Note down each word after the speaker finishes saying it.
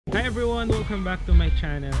Hi everyone! Welcome back to my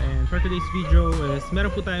channel, and for today's video is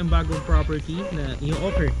meron po tayong bagong property na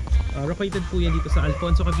i-offer. Located po yan dito sa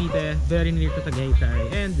Alfonso Cavite, very near to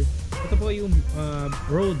Tagaytay, and ito po yung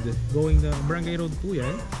road going the barangay road po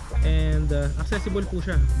yan, and accessible po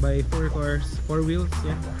siya by 4 cars, 4 wheels,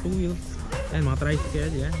 yan, 2 wheels, and mga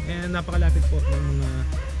tricycle yan, and napakalapit po ng mga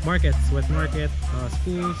markets, wet market,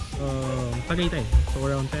 schools, Tagaytay, so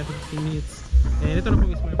around 10 to 15 minutes, and ito na po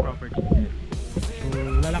mismo yung property. So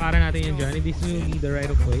lalakaran natin yan dyan, and this will be the right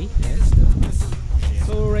of way. Yes.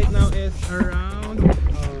 So right now is around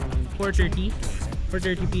 4:30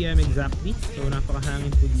 PM exactly. So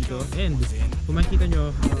napakahangin po dito, and kung makikita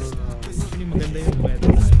nyo, actually maganda yung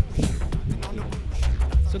weather.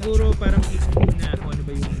 Siguro parang isipin na kung ano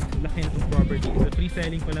ba yung laki ng property. So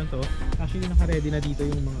pre-selling pa lang to. Actually naka-ready na dito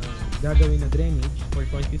yung mga gagawin na drainage for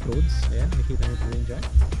concrete roads. Ayan, nakita nyo po rin dyan.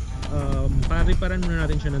 Pariparan muna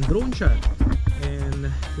natin siya ng drone shot, and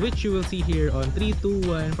which you will see here on 3, 2,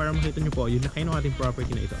 1 para makita nyo po yung laki ng ating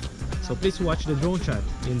property na ito. So please watch the drone shot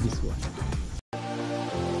in this one.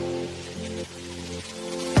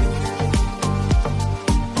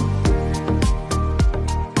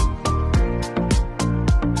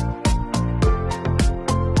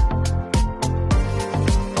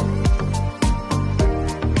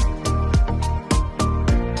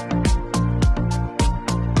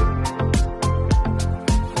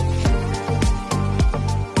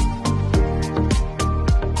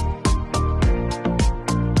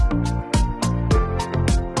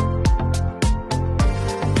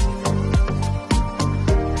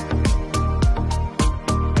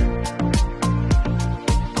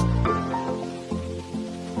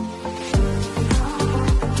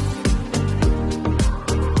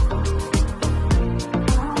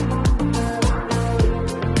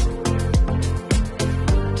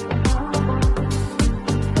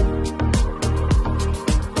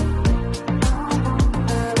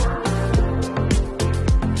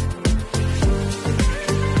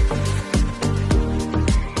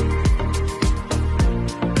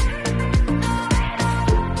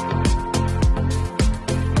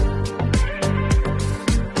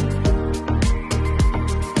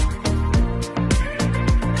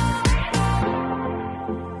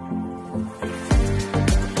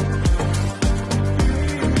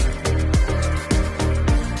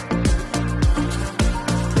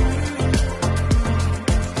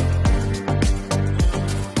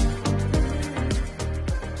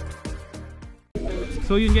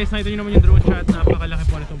 So yun guys, nakita nyo naman yung drone shot, napakalaki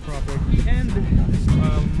po na itong property, and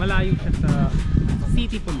malayo siya sa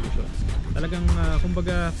city pollution. Talagang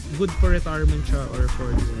kumbaga good for retirement siya, or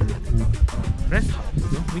for rest house,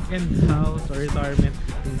 no? Weekend house or retirement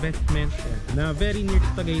investment, na very near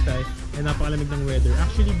to Tagaytay, and napakalamig ng weather.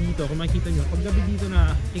 Actually dito, kung makikita nyo, pag gabi dito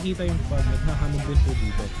na kikita yung fog, naghahamog din po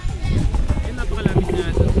dito, and napakalamig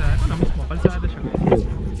na sa mismo, kalsada siya guys.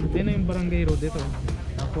 Yan na yung barangay road dito.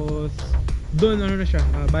 Tapos doon ano na siya,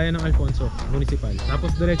 bayan ng Alfonso, Municipal.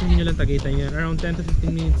 Tapos diretso nyo lang Tagaytay yan, around 10 to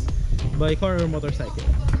 15 minutes by car or motorcycle.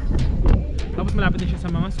 Tapos malapit din siya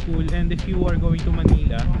sa mga school, and if you are going to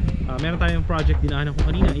Manila, meron tayong project dinaanan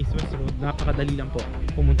ko kanina, East West Road. Napakadali lang po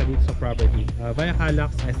pumunta dito sa property, via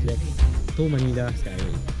Calax, SLEX to Manila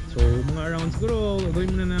Skyway. So mga around siguro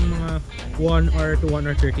gawin mo na ng mga 1 hour to 1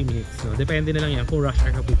 hour 30 minutes, no? Depende na lang yan kung rush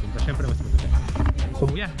hour ka pupunta, syempre mas maganda.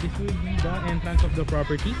 So yeah, this will be the entrance of the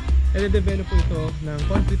property. And develop po ito ng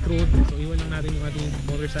concrete road. So iwan lang natin yung ating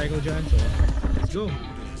motorcycle dyan. So let's go.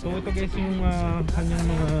 So ito guys yung kanyang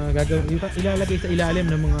mga gagawin, ilalagay sa ilalim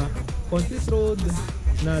ng mga concrete road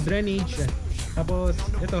na drainage. Tapos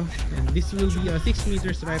ito, and this will be a 6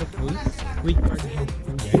 meters right of way with guard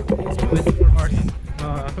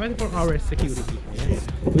 24 hours security,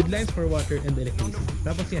 with lines for water and electricity.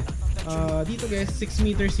 Tapos yan, dito guys 6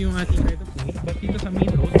 meters yung ating right of way, but dito sa main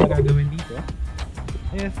road na gagawin dito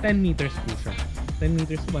is 10 meters po siya, 10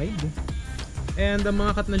 meters wide. And ang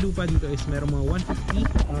mga cut na lupa dito is merong mga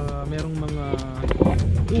 150, merong mga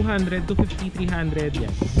 200, 250, 300,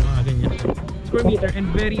 yan, mga ganyan square meter, and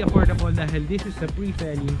very affordable dahil this is a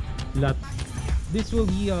pre-selling lot. This will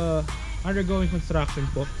be undergoing construction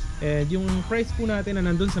po, and yung price po natin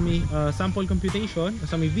na nandun sa may sample computation,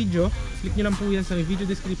 sa may video, click nyo lang po yan sa may video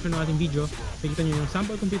description ng ating video, makikita nyo yung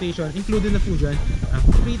sample computation, included na po dyan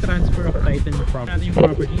free transfer of title ng property. Yung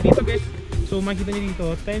property dito guys, so makikita nyo dito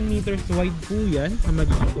 10 meters wide po yan ang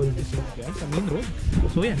magiging concrete road yan sa main road.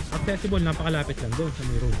 So yan, accessible, napakalapit lang doon sa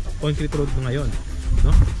main road, concrete road na ngayon,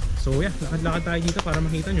 no? So yeah, lakad-lakad tayo dito para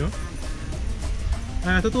makita nyo.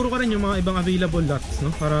 Tuturo ko rin yung mga ibang available lots,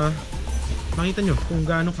 no, para makita nyo kung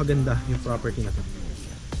gaano kaganda yung property na to.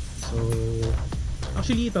 So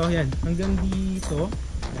actually ito, yan, hanggang dito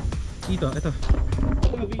Dito, ito.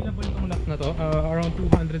 So available itong lot na to, around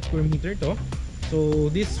 200 square meter to.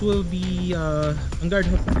 So this will be, ang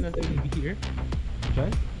guardhouse natin will be here.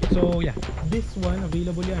 Diyan. So yeah, this one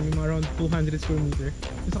available yan, yung around 200 square meter.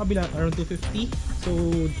 Yung sa kabila, around 250. So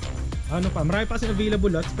ano pa, marami pa kasi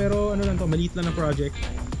available lots, pero ano lang to, maliit lang na project.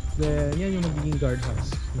 Then yan yung magiging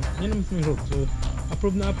guardhouse. Yan ang mismo yung road. So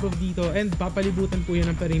approve na approve dito, and papalibutan po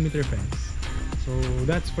yan ng perimeter fence. So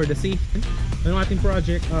that's for the safety ng ating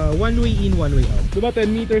project. One way in, one way out. Diba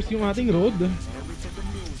 10 meters yung ating road.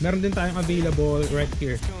 Meron din tayong available right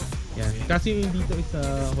here. Yan. Kasi yung dito is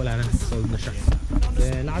wala na, sold na siya.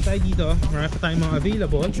 Then lakad tayo dito, marami pa tayong mga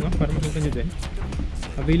available, no? Para makita nyo din.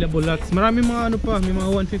 Available lots. Marami mga ano pa, may mga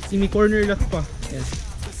 150, may corner lot pa. Yan.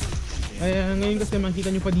 Kaya ngayon kasi makita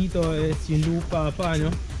nyo pa dito is yung lupa pa, no?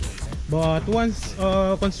 But once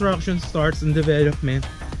construction starts and development,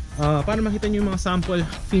 para makita nyo yung mga sample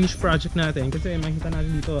finished project natin, kasi makita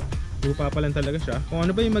natin dito lupa pa lang talaga siya. Kung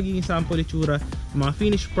ano ba yung magiging sample itsura mga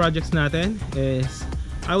finished projects natin is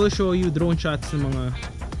I will show you drone shots ng mga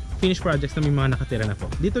finished projects na may mga nakatira na po.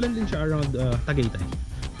 Dito lang din siya around Tagaytay,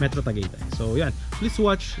 Metro Tagaytay. So yan, please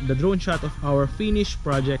watch the drone shot of our finished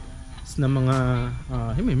projects na mga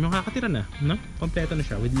may mga nakatira na, no? Kompleto na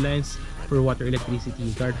siya with lines for water, electricity,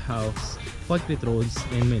 guardhouse, concrete roads,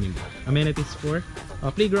 and many more. Amenities for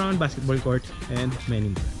playground, basketball court, and many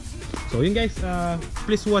more. So yun guys,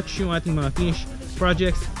 please watch yung ating mga finished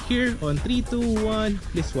projects here on 3, 2, 1.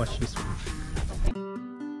 Please watch this one.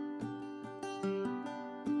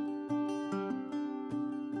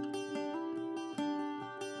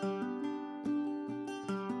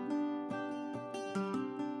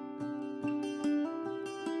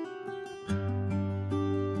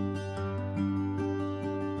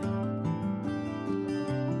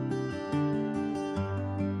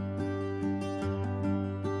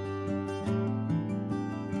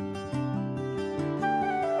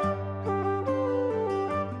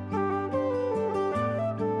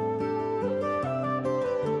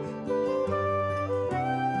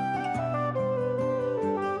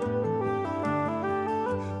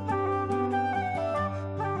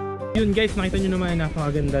 Yun guys, nakita nyo naman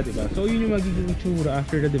napakaganda, diba? So yun yung magiging itsura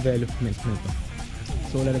after the development nito.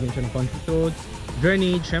 So lalagyan siya ng concrete roads,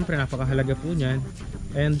 drainage, syempre napakahalaga po nyan.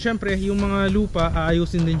 And syempre yung mga lupa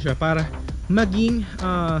aayusin din siya para maging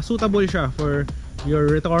suitable siya for your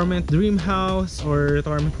retirement dream house or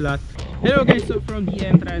retirement lot. Hello guys, so from the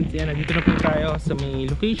entrance, yan, nandito na po tayo sa may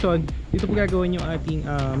location. Dito po gagawin yung ating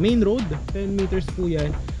main road, 10 meters po yan.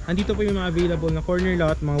 Andito po yung mga available na corner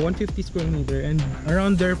lot, mga 150 square meter, and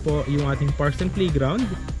around there po yung ating parks and playground.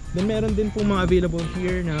 Then meron din po mga available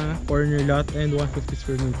here na corner lot and 150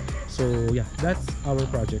 square meter. So yeah, that's our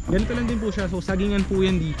project. Ganito lang din po siya, so sagingan po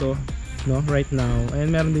yan dito, no, right now.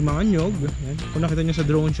 And meron din mga nyog. Yan. Kung nakita nyo sa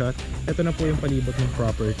drone shot, ito na po yung palibot ng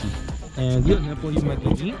property. And yun na po yung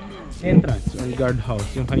magiging entrance or guardhouse,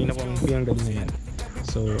 yung kanina po ang pinanggaling na yan.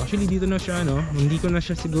 So actually dito na siya, no? Hindi ko na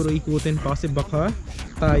siya siguro ikutin pa kasi baka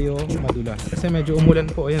tayo madula. Kasi medyo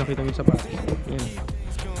umulan po. Ayan, nakita nyo sa patas. Ayan.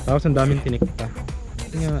 Tapos ang daming tinikta.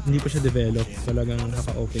 Hindi pa siya develop. Talagang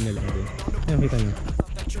naka-open na lang din. Ayan, nakita nyo.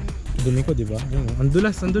 Dumi ko, diba? Ayan, ang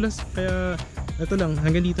dulas, ang dulas. Kaya ito lang,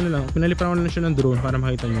 hanggang dito na lang. Pinalipan ko na lang siya ng drone para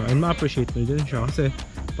makita nyo. And ma-appreciate nyo din siya. Kasi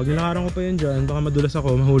pag nilakaran ko pa yun dyan, baka madulas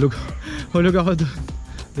ako, mahulog ako doon.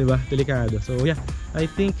 Diba? Delikado. So yeah, I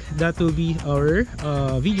think that will be our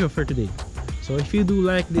video for today. So if you do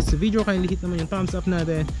like this video, kindly hit naman yung thumbs up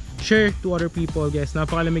natin. Share to other people guys.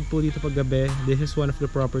 Napakalamig po dito pag gabi. This is one of the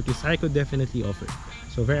properties I could definitely offer.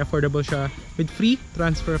 So very affordable siya with free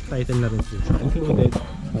transfer of title na rin po siya included.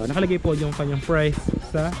 Nakalagay po yung kanyang price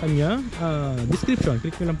sa kanyang description.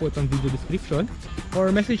 Click nyo lang po itong video description or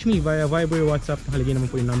message me via Viber, WhatsApp. Nakalagay naman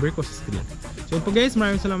po yung number ko sa screen. So po guys,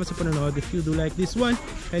 maraming salamat sa panonood. If you do like this one,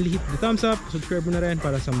 kindly hit the thumbs up, subscribe mo na rin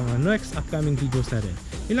para sa mga next upcoming videos natin.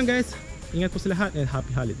 Yun lang guys, ingat po sa lahat and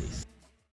happy holidays.